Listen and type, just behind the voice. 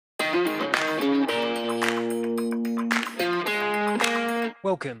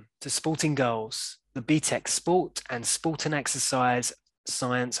Welcome to Sporting Goals, the BTEC Sport and Sport and Exercise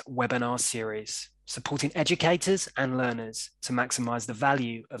Science webinar series, supporting educators and learners to maximise the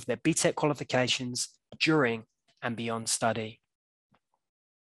value of their BTEC qualifications during and beyond study.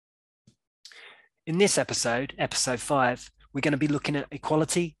 In this episode, episode 5, we're going to be looking at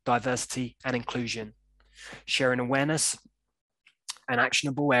equality, diversity and inclusion, sharing awareness and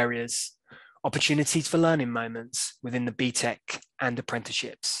actionable areas, opportunities for learning moments within the BTEC and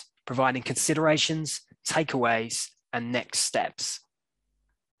apprenticeships, providing considerations, takeaways, and next steps.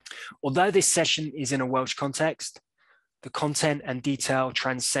 Although this session is in a Welsh context, the content and detail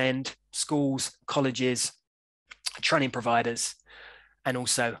transcend schools, colleges, training providers, and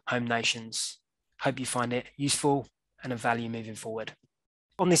also home nations. Hope you find it useful and of value moving forward.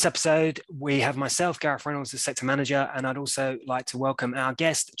 On this episode, we have myself, Gareth Reynolds, the Sector Manager, and I'd also like to welcome our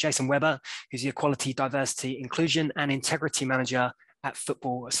guest, Jason Webber, who's the Equality, Diversity, Inclusion and Integrity Manager at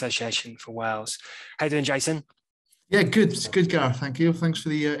Football Association for Wales. How you doing, Jason? Yeah, good. It's good, Gareth. Thank you. Thanks for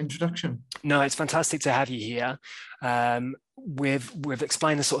the introduction. No, it's fantastic to have you here. We've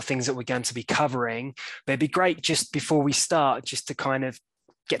explained the sort of things that we're going to be covering, but it'd be great just before we start, just to kind of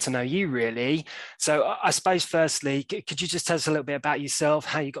get to know you really. So I suppose firstly, could you just tell us a little bit about yourself,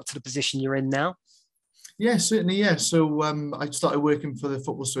 how you got to the position you're in now? Yeah, certainly. Yeah. So I started working for the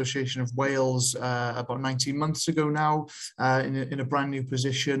Football Association of Wales about 19 months ago now, in a brand new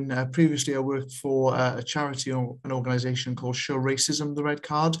position. Previously, I worked for a charity or an organisation called Show Racism, the Red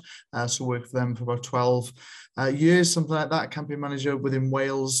Card. So worked for them for about 12 years, something like that, campaign manager within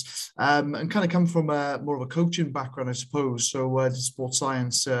Wales, and kind of come from more of a coaching background, I suppose. So did sports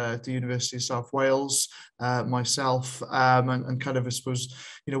science at the University of South Wales myself, and kind of, I suppose,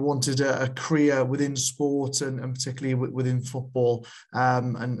 wanted a career within sport and particularly within football,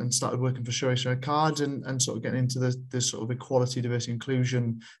 and started working for Show Racism Red Card and sort of getting into the sort of equality, diversity,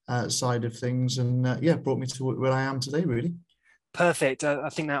 inclusion side of things, and brought me to where I am today, really. Perfect. I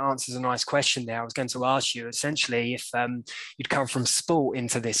think that answers a nice question there. I was going to ask you essentially if you'd come from sport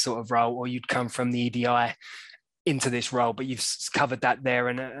into this sort of role, or you'd come from the EDI into this role, but you've covered that there,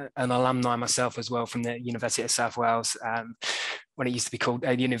 and an alumni myself as well from the University of South Wales, when it used to be called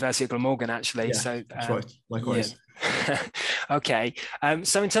the University of Glamorgan, actually. Yeah, so that's right. Likewise. Yeah. Okay.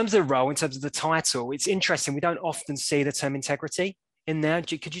 So in terms of the role, in terms of the title, it's interesting. We don't often see the term integrity in there.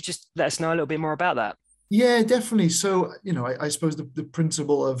 Could you just let us know a little bit more about that? Yeah, definitely. So, I suppose the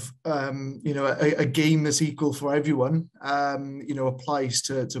principle of, a game that's equal for everyone, applies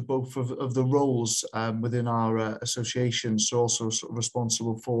to both of the roles within our association. So also sort of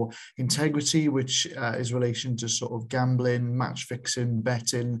responsible for integrity, which is relation to sort of gambling, match fixing,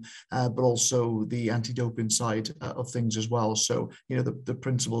 betting, but also the anti-doping side of things as well. So, the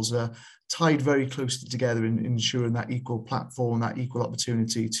principles are tied very closely together in ensuring that equal platform, that equal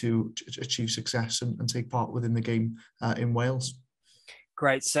opportunity to achieve success and take part within the game in Wales.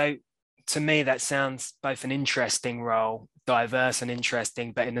 Great. So to me, that sounds both an interesting role, diverse and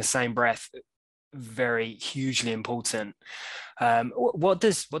interesting, but in the same breath, very hugely important. What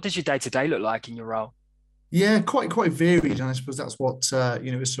does your day-to-day look like in your role? Yeah, quite varied, and I suppose that's what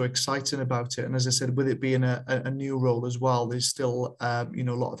is so exciting about it. And as I said, with it being a new role as well, there's still a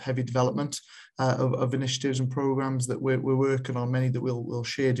lot of heavy development of initiatives and programs that we're working on. Many that we'll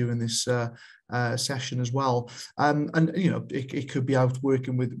share during this session as well. And it could be out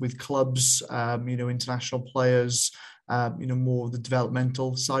working with clubs, international players. More of the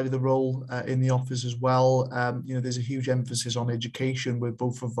developmental side of the role in the office as well. There's a huge emphasis on education with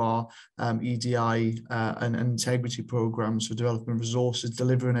both of our EDI and integrity programs, so developing resources,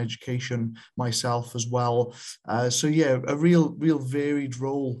 delivering education myself as well. A real varied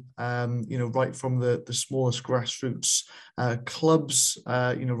role, right from the smallest grassroots clubs,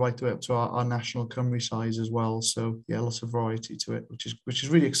 right the way up to our national Cymru size as well. So yeah, lots of variety to it, which is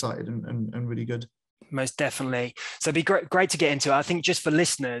really exciting and really good. Most definitely. So it'd be great to get into it. I think just for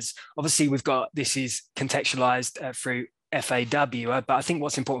listeners, obviously this is contextualized through FAW, but I think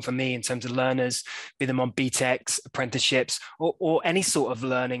what's important for me in terms of learners, be them on BTECs, apprenticeships, or any sort of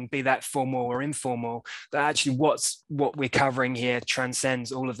learning, be that formal or informal, that actually what we're covering here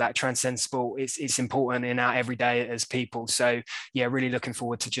transcends all of that, transcends sport. It's important in our everyday as people. So yeah, really looking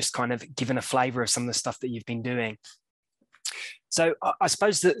forward to just kind of giving a flavour of some of the stuff that you've been doing. So I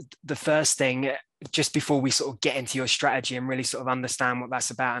suppose that the first thing, just before we sort of get into your strategy and really sort of understand what that's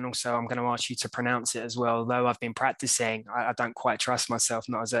about, and also I'm going to ask you to pronounce it as well, although I've been practicing, I don't quite trust myself,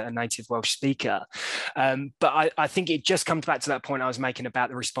 not as a native Welsh speaker. But I think it just comes back to that point I was making about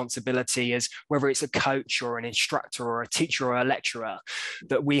the responsibility, as whether it's a coach or an instructor or a teacher or a lecturer,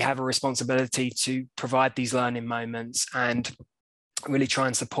 that we have a responsibility to provide these learning moments and really try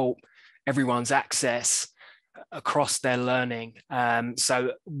and support everyone's access across their learning.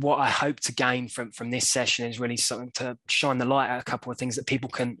 So what I hope to gain from this session is really something to shine the light at a couple of things that people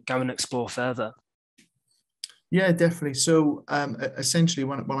can go and explore further. Yeah, definitely. So essentially,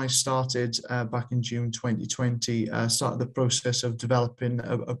 when I started back in June 2020, started the process of developing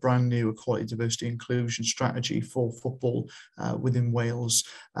a brand new equality, diversity, inclusion strategy for football within Wales.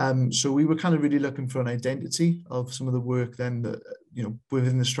 So we were kind of really looking for an identity of some of the work then that,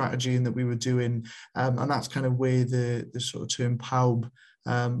 within the strategy and that we were doing. And that's kind of where the sort of term PAWB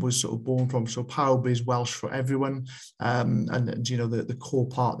was sort of born from. So PAWB is Welsh for everyone, and the core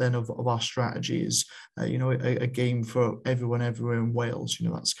part then of our strategy is a game for everyone everywhere in Wales.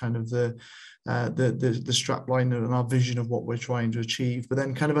 That's kind of the strap line and our vision of what we're trying to achieve. But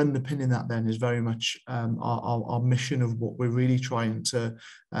then kind of underpinning that then is very much our mission of what we're really trying to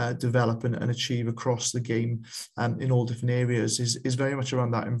develop and achieve across the game in all different areas is very much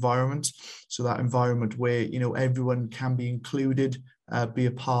around that environment. So that environment where everyone can be included, be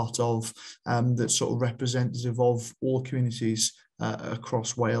a part of, that's sort of representative of all communities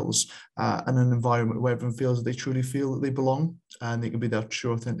across Wales, and an environment where everyone feels that they truly feel that they belong and they can be their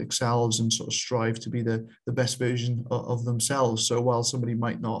true authentic selves and sort of strive to be the best version of themselves. So while somebody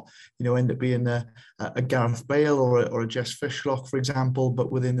might not end up being a Gareth Bale or a Jess Fishlock, for example,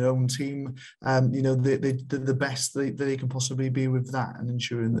 but within their own team, they're the best they can possibly be with that, and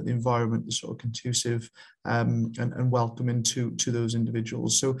ensuring that the environment is sort of conducive and welcoming to those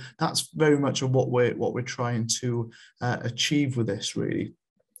individuals. So that's very much of what we're trying to achieve with this, really.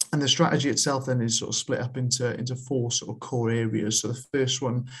 And the strategy itself then is sort of split up into four sort of core areas. So the first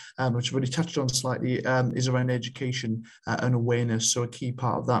one, which I've already touched on slightly, is around education and awareness. So a key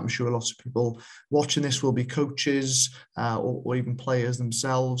part of that, I'm sure a lot of people watching this will be coaches or even players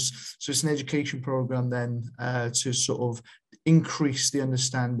themselves. So it's an education program then to sort of increase the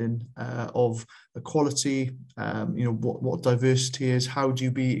understanding of equality, what diversity is, how do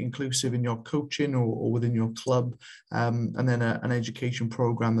you be inclusive in your coaching or within your club, and then an education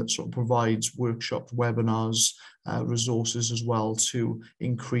program that sort of provides workshops, webinars, resources as well to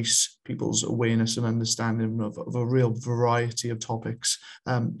increase people's awareness and understanding of a real variety of topics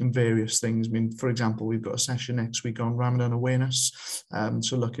in various things. I mean, for example, we've got a session next week on Ramadan awareness,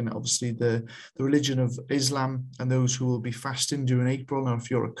 so looking at obviously the religion of Islam and those who will be fasting during April. Now,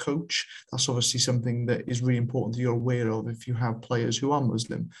 if you're a coach, that's obviously something that is really important that you're aware of if you have players who are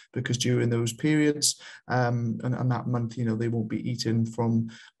Muslim, because during those periods and that month, they won't be eating from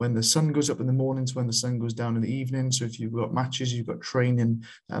when the sun goes up in the morning to when the sun goes down in the evening. So if you've got matches, you've got training,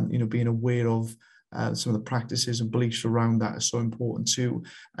 being aware of some of the practices and beliefs around that is so important to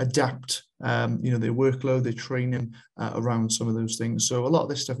adapt, their workload, their training around some of those things. So a lot of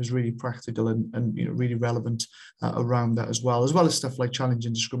this stuff is really practical and really relevant around that as well as stuff like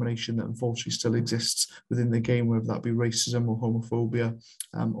challenging discrimination that unfortunately still exists within the game, whether that be racism or homophobia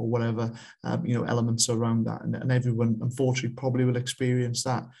or whatever, elements around that. And everyone unfortunately probably will experience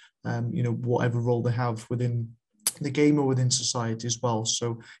that, whatever role they have within the game or within society as well.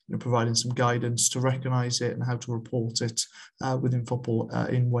 So, providing some guidance to recognise it and how to report it within football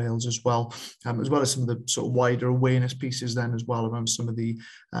in Wales as well as some of the sort of wider awareness pieces then as well around some of the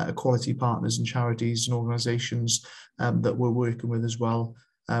equality partners and charities and organisations that we're working with as well.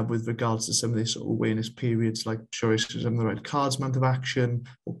 With regards to some of these sort of awareness periods, like some of the Red Cards Month of Action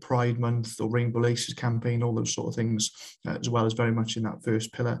or Pride Month or Rainbow Laces campaign, all those sort of things, as well as very much in that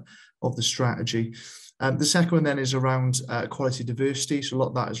first pillar of the strategy. The second one then is around equality diversity. So a lot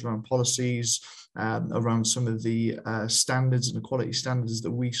of that is around policies, around some of the standards and equality standards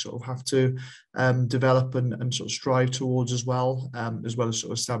that we sort of have to develop and sort of strive towards as well as sort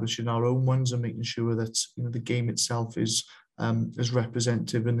of establishing our own ones and making sure that the game itself is as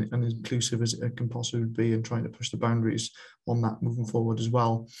representative and inclusive as it can possibly be, and trying to push the boundaries on that moving forward as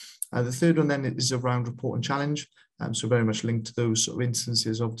well. The third one then is around report and challenge. So very much linked to those sort of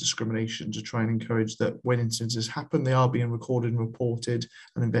instances of discrimination, to try and encourage that when instances happen, they are being recorded and reported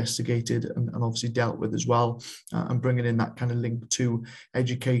and investigated and obviously dealt with as well, and bringing in that kind of link to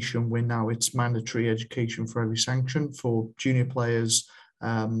education, where now it's mandatory education for every sanction for junior players,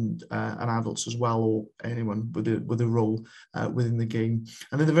 and adults as well, or anyone with a role within the game.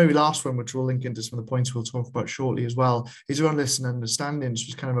 And then the very last one, which will link into some of the points we'll talk about shortly as well, is around listening and understanding. So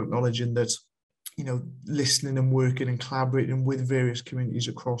it's kind of acknowledging that, you know, listening and working and collaborating with various communities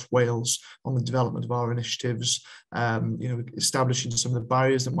across Wales on the development of our initiatives, you know, establishing some of the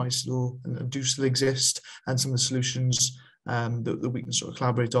barriers that might still and do still exist, and some of the solutions that we can sort of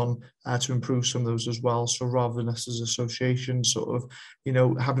collaborate on to improve some of those as well. So rather than us as an association sort of, you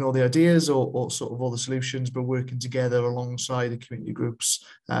know, having all the ideas or sort of all the solutions, but working together alongside the community groups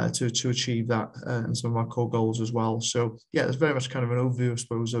to achieve that and some of our core goals as well. So yeah, it's very much kind of an overview, I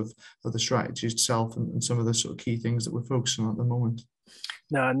suppose, of the strategy itself and some of the sort of key things that we're focusing on at the moment.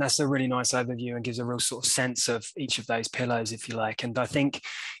 No, and that's a really nice overview and gives a real sort of sense of each of those pillars, if you like. And I think,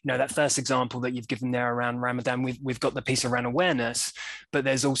 you know, that first example that you've given there around Ramadan, we've got the piece around awareness, but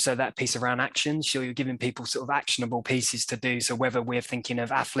there's also that piece around action. So you're giving people sort of actionable pieces to do. So whether we're thinking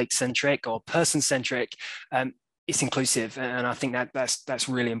of athlete-centric or person-centric, it's inclusive, and I think that's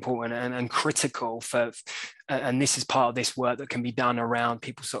really important and critical for. And this is part of this work that can be done around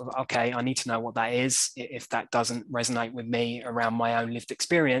people sort of, okay, I need to know what that is if that doesn't resonate with me around my own lived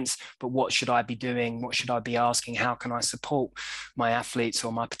experience, but what should I be doing? What should I be asking? How can I support my athletes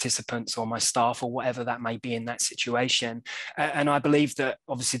or my participants or my staff or whatever that may be in that situation? And I believe that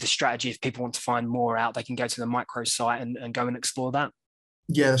obviously the strategy, if people want to find more out, they can go to the micro site and go and explore that.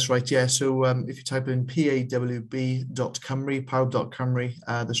 Yeah, that's right. Yeah, so if you type in pawb.cymru,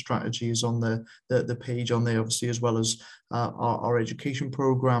 pawb.cymru, the strategy is on the page on there, obviously, as well as our education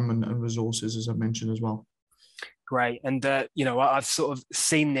program and resources, as I mentioned as well. Great. And, you know, I've sort of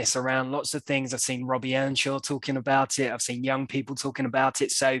seen this around lots of things. I've seen Robbie Earnshaw talking about it. I've seen young people talking about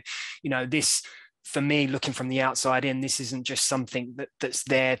it. So, you know, this, for me, looking from the outside in, this isn't just something that's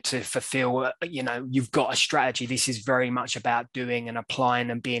there to fulfill, you know, you've got a strategy. This is very much about doing and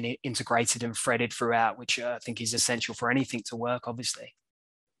applying and being integrated and threaded throughout, which I think is essential for anything to work, obviously.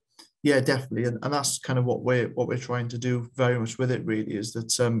 Yeah, definitely, and that's kind of what we're trying to do very much with it. Really, is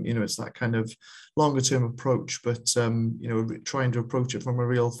that you know, it's that kind of longer term approach, but you know, trying to approach it from a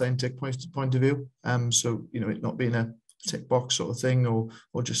real authentic point of view. So you know, it not being a tick box sort of thing, or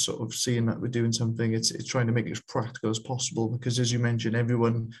just sort of seeing that we're doing something. It's trying to make it as practical as possible, because as you mentioned,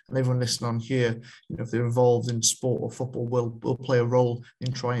 everyone listening on here, you know, if they're involved in sport or football, will play a role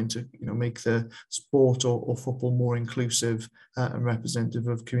in trying to, you know, make the sport or football more inclusive and representative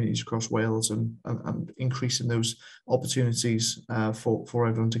of communities across Wales, and increasing those opportunities for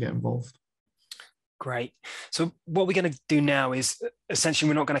everyone to get involved. Great. So what we're going to do now is essentially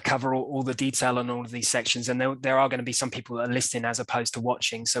we're not going to cover all the detail on all of these sections, and there are going to be some people that are listening as opposed to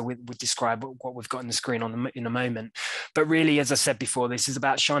watching. So we'll describe what we've got on the screen in a moment. But really, as I said before, this is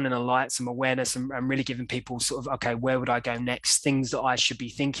about shining a light, some awareness, and really giving people sort of, okay, where would I go next? Things that I should be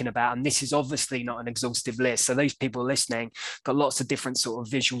thinking about. And this is obviously not an exhaustive list. So those people listening got lots of different sort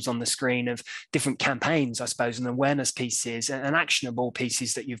of visuals on the screen of different campaigns, I suppose, and awareness pieces and actionable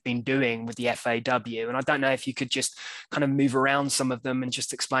pieces that you've been doing with the FAW. And I don't know if you could just kind of move around some of them and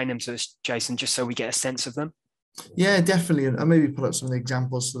just explain them to us, Jason, just so we get a sense of them. Yeah, definitely. And maybe pull out some of the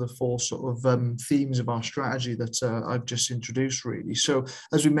examples to the four sort of themes of our strategy that I've just introduced, really. So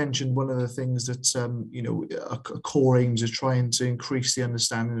as we mentioned, one of the things that, you know, our core aims is trying to increase the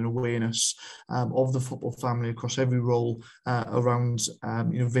understanding and awareness of the football family across every role around,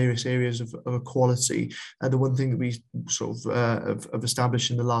 you know, various areas of equality. The one thing that we sort of have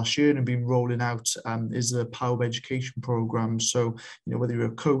established in the last year and have been rolling out is the PAWB education program. So, you know, whether you're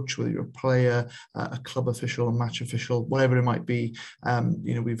a coach, whether you're a player, a club official, a match official, whatever it might be,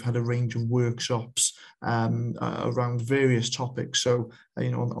 you know, we've had a range of workshops around various topics. So, you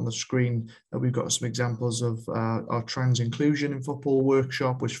know, on the screen, we've got some examples of our trans inclusion in football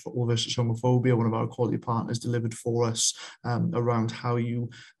workshop, which Football versus Homophobia, one of our quality partners, delivered for us, around how you,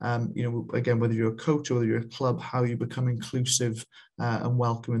 you know, again, whether you're a coach or whether you're a club, how you become inclusive and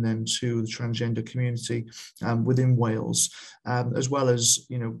welcoming them to the transgender community within Wales, as well as,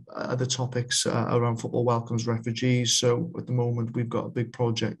 you know, other topics around football welcomes refugees. So at the moment, we've got a big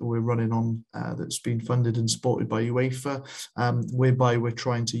project that we're running on that's been funded and supported by UEFA, whereby we're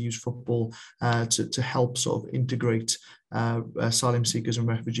trying to use football to help sort of integrate asylum seekers and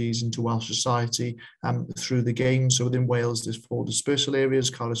refugees into Welsh society through the game. So within Wales, there's 4 dispersal areas: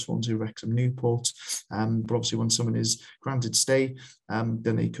 Cardiff, Swansea, Wrexham, Newport. But obviously, when someone is granted stay,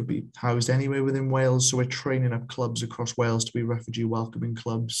 then they could be housed anywhere within Wales. So we're training up clubs across Wales to be refugee welcoming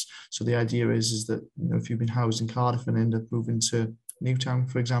clubs. So the idea is that, you know, if you've been housed in Cardiff and end up moving to Newtown,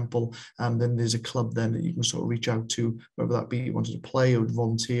 for example, and then there's a club then that you can sort of reach out to, whether that be you wanted to play or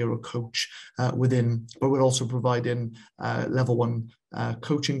volunteer or coach within. But we're also providing level 1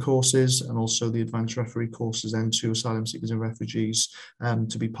 coaching courses and also the advanced referee courses then to asylum seekers and refugees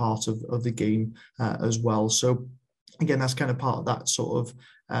to be part of the game as well. So again, that's kind of part of that sort of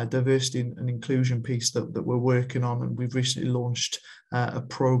diversity and inclusion piece that we're working on. And we've recently launched a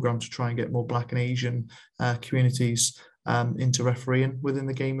program to try and get more Black and Asian communities into refereeing within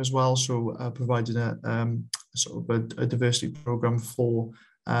the game as well. So providing a sort of a diversity program for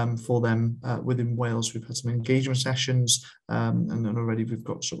them within Wales. We've had some engagement sessions, and then already we've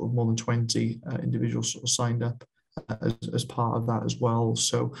got sort of more than 20 individuals sort of signed up as part of that as well.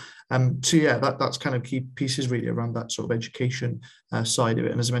 So yeah, that's kind of key pieces really around that sort of education side of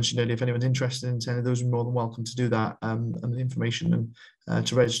it. And as I mentioned earlier, if anyone's interested in any of those, you're more than welcome to do that. And the information and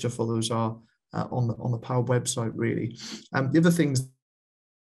to register for those are on the POW website really. The other things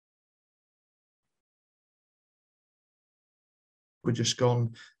we've just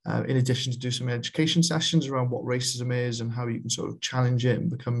gone, in addition to do some education sessions around what racism is and how you can sort of challenge it and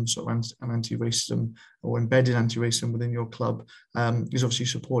become sort of an anti-racism or embedded anti-racism within your club, is obviously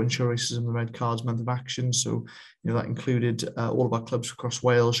supporting Show Racism the Red Cards Month of Action. So, that included all of our clubs across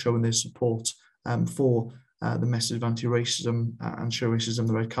Wales showing their support for the message of anti-racism and Show Racism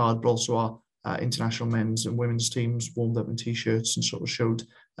the Red Card, but also our international men's and women's teams warmed up in t-shirts and sort of showed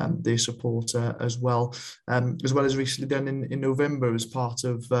their support as well as recently done in November as part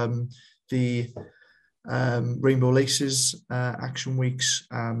of the Rainbow Laces Action Weeks.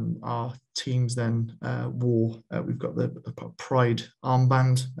 Our teams then wore, we've got the Pride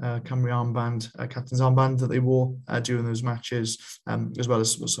armband, Cymru armband, captain's armband that they wore during those matches, as well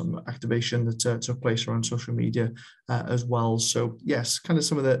as some activation that took place around social media as well. So yes, kind of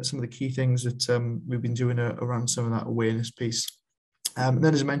some of the key things that we've been doing around some of that awareness piece. And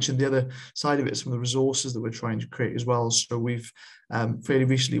then, as I mentioned, the other side of it is some of the resources that we're trying to create as well. So we've fairly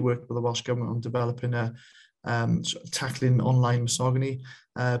recently worked with the Welsh Government on developing a sort of tackling online misogyny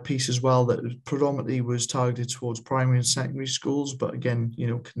piece as well, that predominantly was targeted towards primary and secondary schools, but again,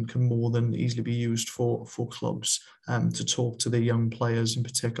 can more than easily be used for clubs to talk to the young players in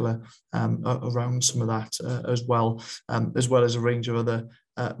particular around some of that as well as a range of other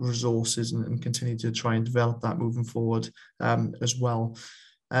resources, and continue to try and develop that moving forward as well.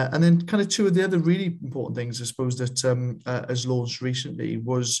 And then kind of two of the other really important things, I suppose, that has launched recently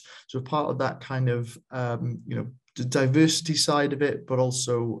was sort of part of that kind of, the diversity side of it, but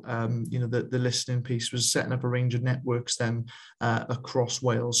also, the listening piece was setting up a range of networks then across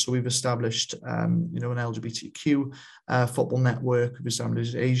Wales. So we've established, an LGBTQ football network, we've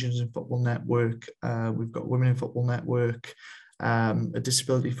established Asians in football network, we've got Women in Football network, a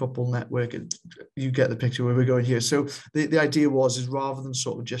disability football network. You get the picture where we're going here. So the idea is rather than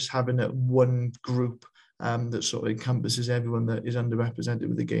sort of just having one group that sort of encompasses everyone that is underrepresented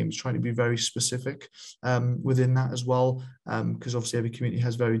with the games, trying to be very specific within that as well, because obviously every community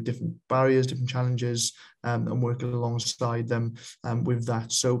has very different barriers, different challenges, and working alongside them with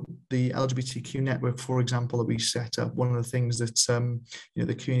that. So the LGBTQ network, for example, that we set up, one of the things that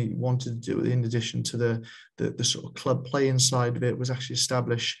the community wanted to do, in addition to the sort of club playing side of it, was actually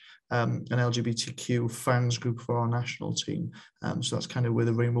establish an LGBTQ fans group for our national team. So that's kind of where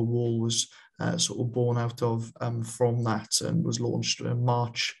the Rainbow Wall was sort of born out of from that, and was launched in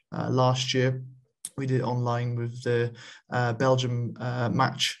March last year. We did it online with the Belgium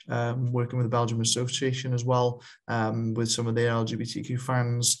match, working with the Belgium Association as well, with some of their LGBTQ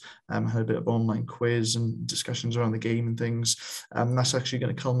fans, had a bit of online quiz and discussions around the game and things. That's actually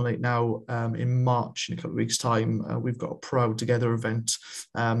going to culminate now in March, in a couple of weeks' time. We've got a Proud Together event,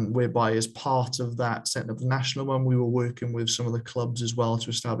 whereby as part of that setting up the national one, we were working with some of the clubs as well to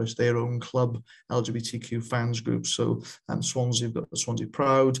establish their own club LGBTQ fans groups. So Swansea, we've got the Swansea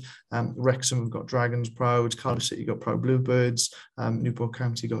Proud, Wrexham, we've got Dragons Proud, Cardiff City got Proud Bluebirds, Newport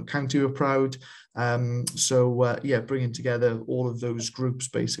County got County Were Proud. Bringing together all of those groups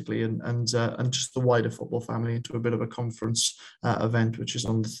basically, and just the wider football family into a bit of a conference event, which is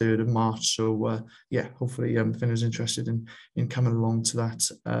on the 3rd of March. So hopefully if anyone's interested in coming along to that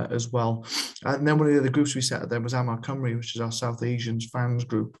as well. And then one of the other groups we set up there was Amar Cymru, which is our South Asians fans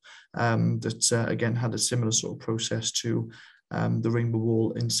group, that again had a similar sort of process to the Rainbow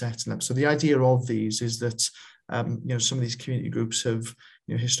Wall in setting up. So the idea of these is that some of these community groups have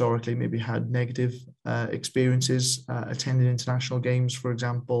historically maybe had negative experiences attending international games, for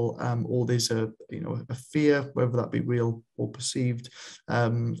example, or there's a fear, whether that be real or perceived,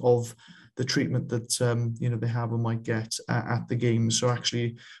 of the treatment that they have or might get at the games. So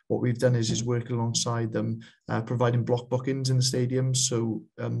actually, what we've done is work alongside them, providing block bookings in the stadiums. So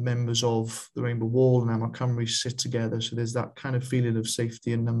members of the Rainbow Wall and Emma Cymru sit together. So there's that kind of feeling of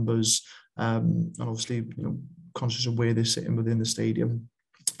safety in numbers, and obviously, conscious of where they're sitting within the stadium.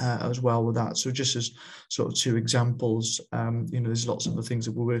 As well with that. So just as sort of two examples, there's lots of the things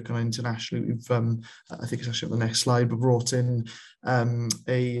that we're working on internationally. We've, I think it's actually on the next slide, we brought in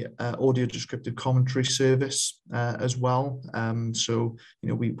a audio descriptive commentary service as well. So,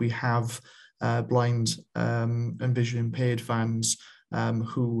 we have blind and visually impaired fans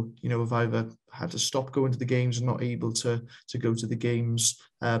who, have either had to stop going to the games and not able to go to the games.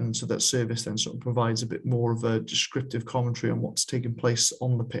 So that service then sort of provides a bit more of a descriptive commentary on what's taking place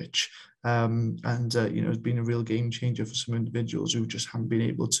on the pitch. It's been a real game changer for some individuals who just haven't been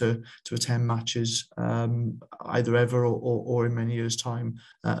able to attend matches either ever or in many years' time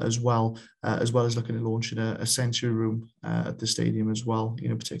as well as looking at launching a sensory room at the stadium as well,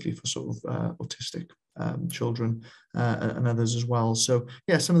 particularly for sort of autistic children and others as well. So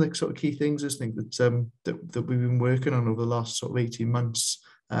yeah, some of the sort of key things I think that we've been working on over the last sort of 18 months.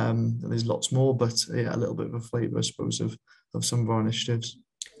 There's lots more, but yeah, a little bit of a flavour, I suppose, of some of our initiatives.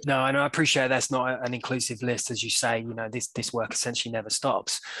 No, and I appreciate that's not an inclusive list, as you say. This work essentially never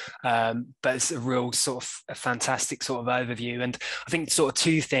stops, but it's a real sort of a fantastic sort of overview. And I think sort of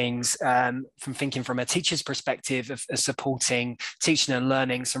two things from thinking from a teacher's perspective of supporting teaching and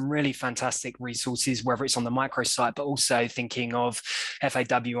learning, some really fantastic resources, whether it's on the micro site, but also thinking of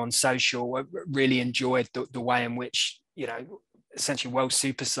FAW on social. I really enjoyed the way in which essentially world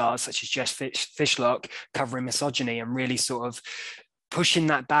superstars such as Jess Fishlock covering misogyny and really sort of pushing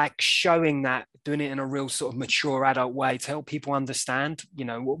that back, showing that, doing it in a real sort of mature adult way to help people understand,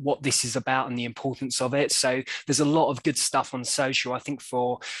 what this is about and the importance of it. So there's a lot of good stuff on social, I think,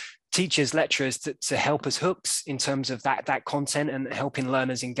 for teachers, lecturers to help us hooks in terms of that content and helping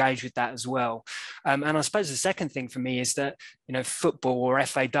learners engage with that as well. And I suppose the second thing for me is that, football or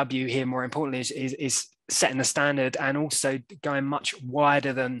FAW here, more importantly, is setting the standard and also going much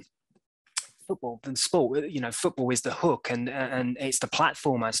wider than football than sport. Football is the hook and it's the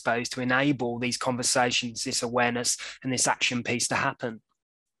platform, I suppose, to enable these conversations, this awareness and this action piece to happen.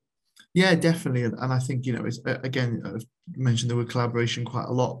 Yeah, definitely. And I think, it's, again, I've mentioned the word collaboration quite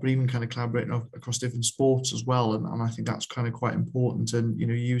a lot, but even kind of collaborating across different sports as well. And I think that's kind of quite important. And,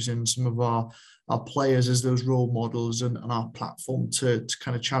 using some of our players as those role models and our platform to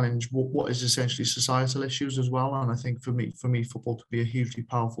kind of challenge what is essentially societal issues as well. And I think for me, football could be a hugely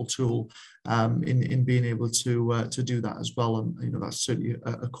powerful tool in being able to do that as well. And, that's certainly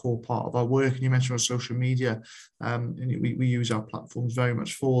a core part of our work. And you mentioned on social media, and we use our platforms very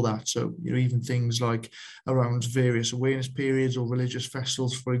much for that. So, even things like around various awareness periods or religious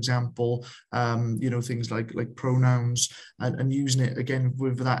festivals, for example, things like pronouns and using it again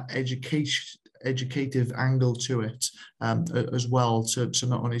with that educative angle to it as well to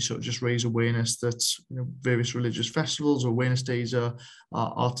not only sort of just raise awareness that various religious festivals or awareness days are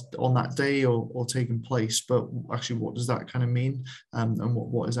on that day or taking place, but actually what does that kind of mean and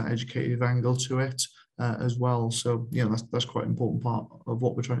what is that educative angle to it as well. So that's quite an important part of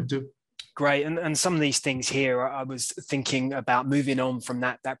what we're trying to do. Great. And some of these things here, I was thinking about moving on from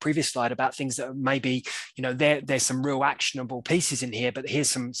that previous slide about things that maybe, there's some real actionable pieces in here, but here's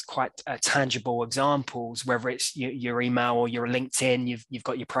some quite tangible examples, whether it's your email or your LinkedIn, you've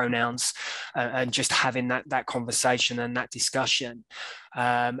got your pronouns and just having that conversation and that discussion.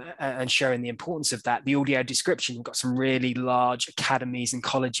 And showing the importance of that. The audio description, we've got some really large academies and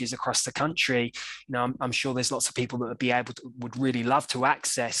colleges across the country. I'm sure there's lots of people that would really love to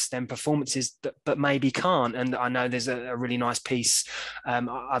access them performances, but maybe can't. And I know there's a really nice piece.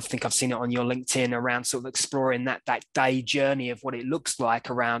 I think I've seen it on your LinkedIn around sort of exploring that day journey of what it looks like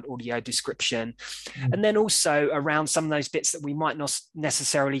around audio description. And then also around some of those bits that we might not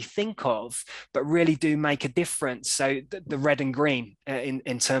necessarily think of, but really do make a difference. So the red and green,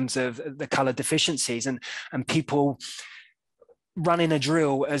 in terms of the color deficiencies and people running a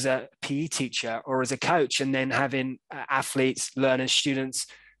drill as a PE teacher or as a coach and then having athletes, learners, students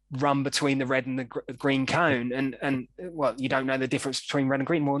run between the red and the green cone and well, you don't know the difference between red and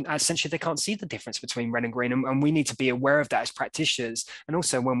green. Well, essentially they can't see the difference between red and green, and we need to be aware of that as practitioners, and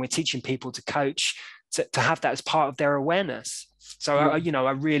also when we're teaching people to coach, to have that as part of their awareness. So,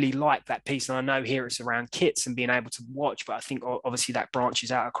 I really like that piece. And I know here it's around kits and being able to watch, but I think obviously that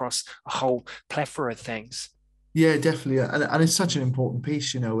branches out across a whole plethora of things. Yeah, definitely. And it's such an important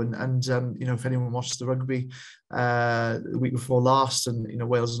piece, and if anyone watched the rugby the week before last and,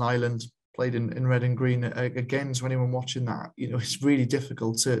 Wales and Ireland, played in red and green again. So anyone watching that, it's really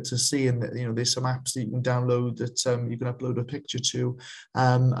difficult to see. And that, there's some apps that you can download that you can upload a picture to,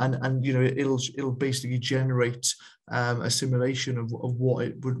 and it'll basically generate a simulation of what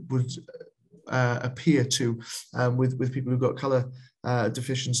it would appear to with people who've got color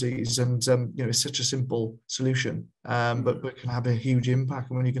deficiencies. And it's such a simple solution, but can have a huge impact.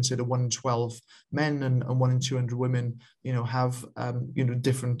 And when you consider 1 in 12 men and 1 in 200 women have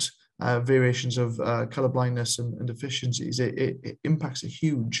different variations of color blindness and deficiencies, it impacts a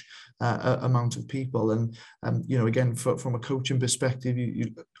huge amount of people. And again, from a coaching perspective,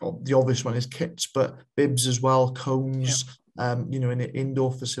 the obvious one is kits, but bibs as well, cones. Yeah. In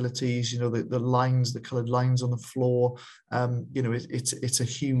indoor facilities, the lines, the coloured lines on the floor, it's a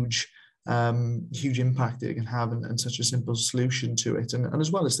huge impact that it can have, and such a simple solution to it. And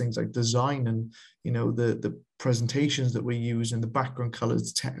as well as things like design and, the presentations that we use and the background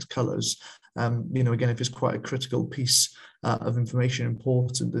colours, the text colours, again, if it's quite a critical piece of information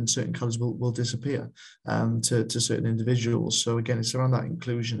important, then certain colours will disappear to certain individuals. So again, it's around that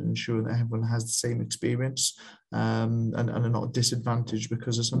inclusion and ensuring that everyone has the same experience and are not disadvantaged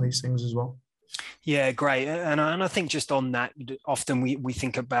because of some of these things as well. Yeah, great. And I think just on that, often we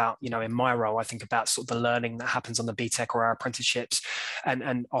think about, in my role, I think about sort of the learning that happens on the BTEC or our apprenticeships.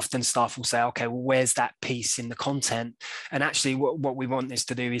 And often staff will say, okay, well, where's that piece in the content? And actually what we want this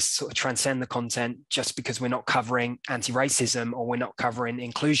to do is sort of transcend the content. Just because we're not covering anti-racism or we're not covering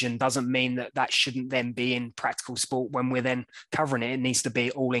inclusion doesn't mean that shouldn't then be in practical sport when we're then covering it. It needs to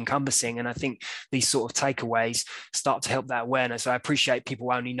be all encompassing. And I think these sort of takeaways start to help that awareness. I appreciate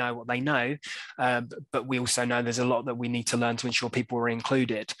people only know what they know. But we also know there's a lot that we need to learn to ensure people are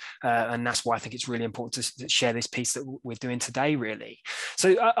included. And that's why I think it's really important to share this piece that we're doing today, really.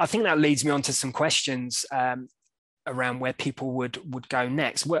 So I think that leads me on to some questions around where people would go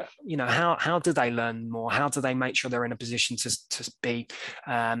next. Where, how do they learn more? How do they make sure they're in a position to be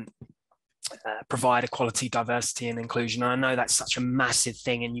provide equality, diversity and inclusion? And I know that's such a massive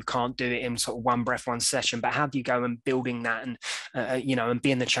thing and you can't do it in sort of one breath, one session, but how do you go and building that and, and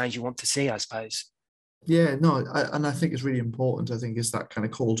being the change you want to see, I suppose? Yeah, no, and I think it's really important. I think it's that kind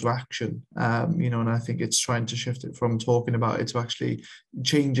of call to action, and I think it's trying to shift it from talking about it to actually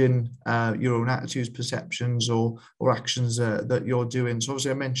changing your own attitudes, perceptions, or actions that you're doing. So obviously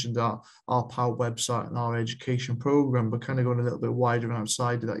I mentioned our POWER website and our education program, but kind of going a little bit wider and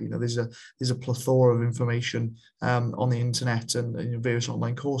outside of that. There's a plethora of information on the internet and various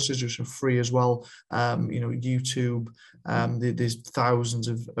online courses which are free as well. YouTube, there's thousands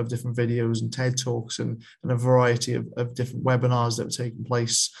of different videos and TED Talks and a variety of different webinars that have taken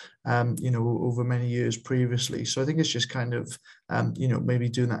place, over many years previously. So I think it's just kind of, maybe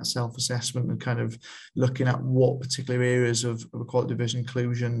doing that self-assessment and kind of looking at what particular areas of equality, diversity,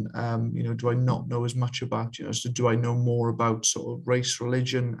 inclusion, do I not know as much about, so do I know more about sort of race,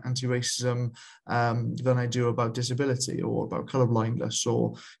 religion, anti-racism than I do about disability or about colourblindness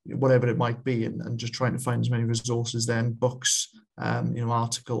or whatever it might be, and just trying to find as many resources then, books,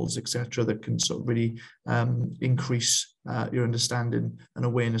 articles, etc., that can sort of really increase your understanding and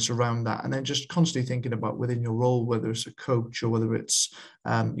awareness around that. And then just constantly thinking about within your role, whether it's a coach or whether it's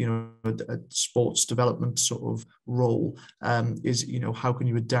a sports development sort of role, is how can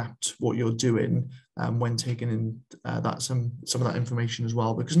you adapt what you're doing when taking in some of that information as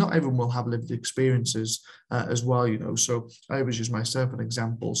well, because not everyone will have lived experiences as well. So I always use myself an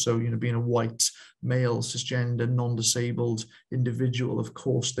example. So being a white male, cisgender, non-disabled individual, of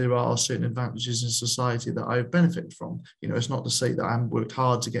course there are certain advantages in society that I've benefited from. It's not to say that I haven't worked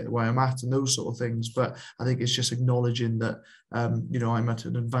hard to get where I'm at and those sort of things, but I think it's just acknowledging that I'm at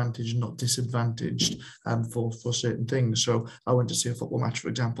an advantage, not disadvantaged for certain things. So I went to see a football match, for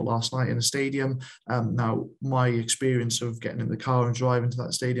example, last night in a stadium. Now my experience of getting in the car and driving to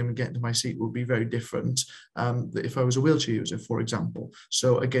that stadium and getting to my seat would be very different if I was a wheelchair user, for example.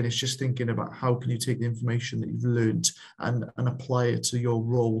 So again, it's just thinking about how can you take the information that you've learned and apply it to your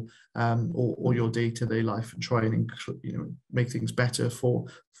role or your day-to-day life and try and make things better for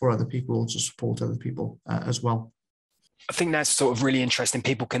other people or to support other people as well. I think that's sort of really interesting.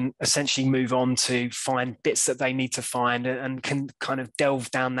 People can essentially move on to find bits that they need to find and can kind of delve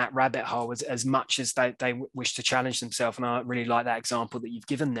down that rabbit hole as much as they wish to challenge themselves. And I really like that example that you've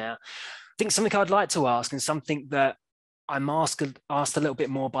given there. I think something I'd like to ask, and something that I'm asked a little bit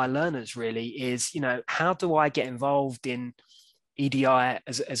more by learners really, is, how do I get involved in EDI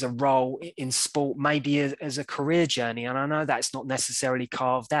as a role in sport, maybe as a career journey? And I know that's not necessarily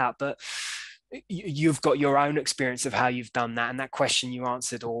carved out, but you've got your own experience of how you've done that, and that question you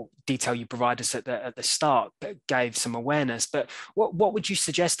answered or detail you provided us at the start gave some awareness. But what would you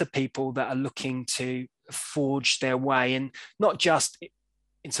suggest to people that are looking to forge their way, and not just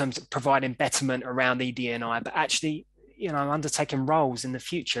in terms of providing betterment around ED&I, but actually, undertaking roles in the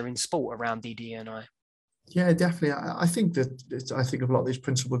future in sport around ED&I? Yeah, definitely. I think that I think a lot of these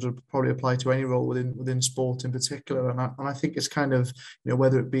principles would probably apply to any role within sport in particular, and I think it's kind of,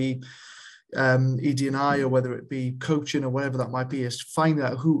 whether it be ED&I or whether it be coaching or whatever that might be, is find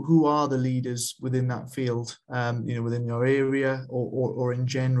out who are the leaders within that field, within your area or in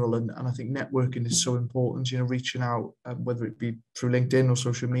general. And I think networking is so important, reaching out, whether it be through LinkedIn or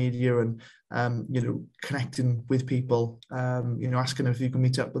social media, and connecting with people, asking if you can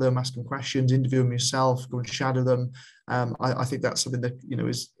meet up with them, asking questions, interview them yourself, go and shadow them. I think that's something that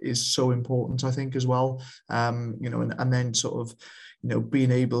is so important, I think, as well. And then sort of being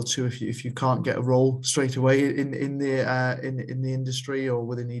able to, if you can't get a role straight away in the industry or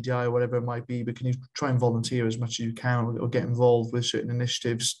within EDI or whatever it might be, but can you try and volunteer as much as you can, or get involved with certain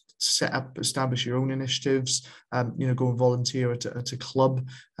initiatives, establish your own initiatives, go and volunteer at a club,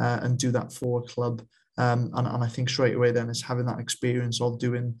 and do that for a club. And I think straight away then is having that experience of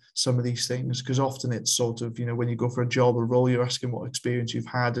doing some of these things, because often it's sort of, when you go for a job or role, you're asking what experience you've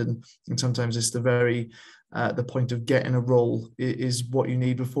had, and sometimes it's the point of getting a role is what you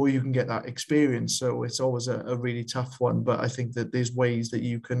need before you can get that experience. So it's always a really tough one, but I think that there's ways that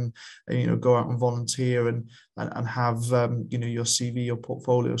you can, go out and volunteer and have, your CV, your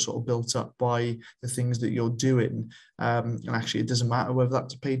portfolio sort of built up by the things that you're doing. And actually, it doesn't matter whether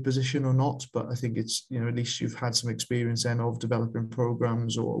that's a paid position or not, but I think it's, at least you've had some experience then of developing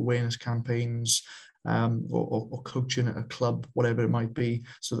programs or awareness campaigns, or coaching at a club, whatever it might be,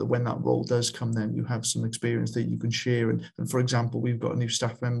 so that when that role does come, then you have some experience that you can share. And for example, we've got a new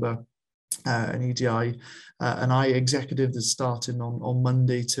staff member, an EDI, an I executive that's starting on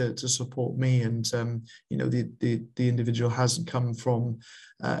Monday to support me. And the individual hasn't come from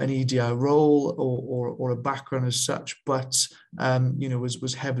an EDI role or a background as such, but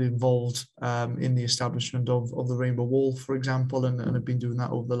was heavily involved in the establishment of the Rainbow Wall, for example, and have been doing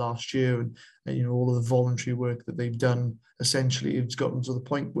that over the last year. And all of the voluntary work that they've done, essentially, it's gotten to the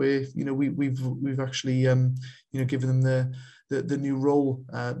point where we've actually given them the new role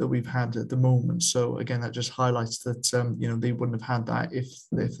that we've had at the moment. So again, that just highlights that they wouldn't have had that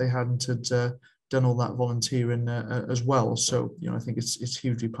if they hadn't had done all that volunteering as well. So I think it's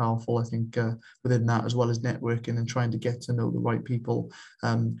hugely powerful. I think within that, as well as networking and trying to get to know the right people,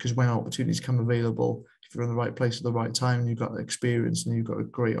 because when opportunities come available, if you're in the right place at the right time and you've got the experience, and you've got a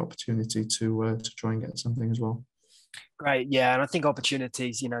great opportunity to try and get something as well. Great, yeah, and I think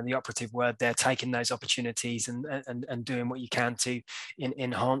opportunities, the operative word there, taking those opportunities and doing what you can to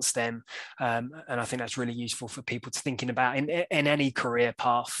enhance them, and I think that's really useful for people to thinking about in any career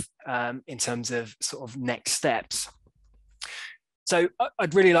path, in terms of sort of next steps. So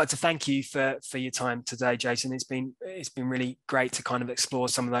I'd really like to thank you for your time today, Jason. It's been really great to kind of explore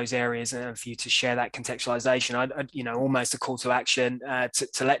some of those areas, and for you to share that contextualization. I almost a call to action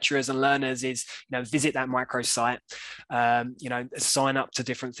to lecturers and learners is, visit that microsite, sign up to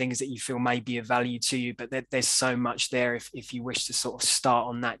different things that you feel may be of value to you. But there's so much there if you wish to sort of start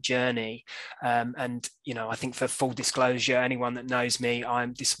on that journey. And I think, for full disclosure, anyone that knows me,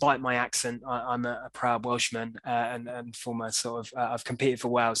 despite my accent, I'm a proud Welshman, and former sort of. I've competed for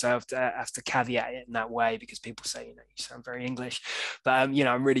Wales, so I have to caveat it in that way, because people say, you sound very English. But,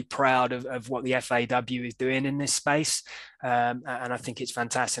 I'm really proud of what the FAW is doing in this space. And I think it's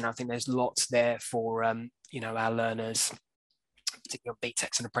fantastic. And I think there's lots there for, our learners, particularly on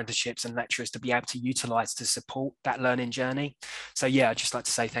BTECs and apprenticeships and lecturers, to be able to utilise to support that learning journey. So, yeah, I'd just like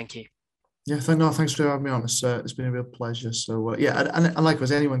to say thank you. Yeah, thanks for having me on. It's been a real pleasure. So and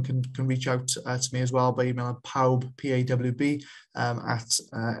likewise, anyone can reach out to me as well by email at pawb, PAWB,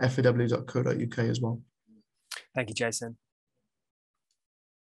 at faw.co.uk as well. Thank you, Jason.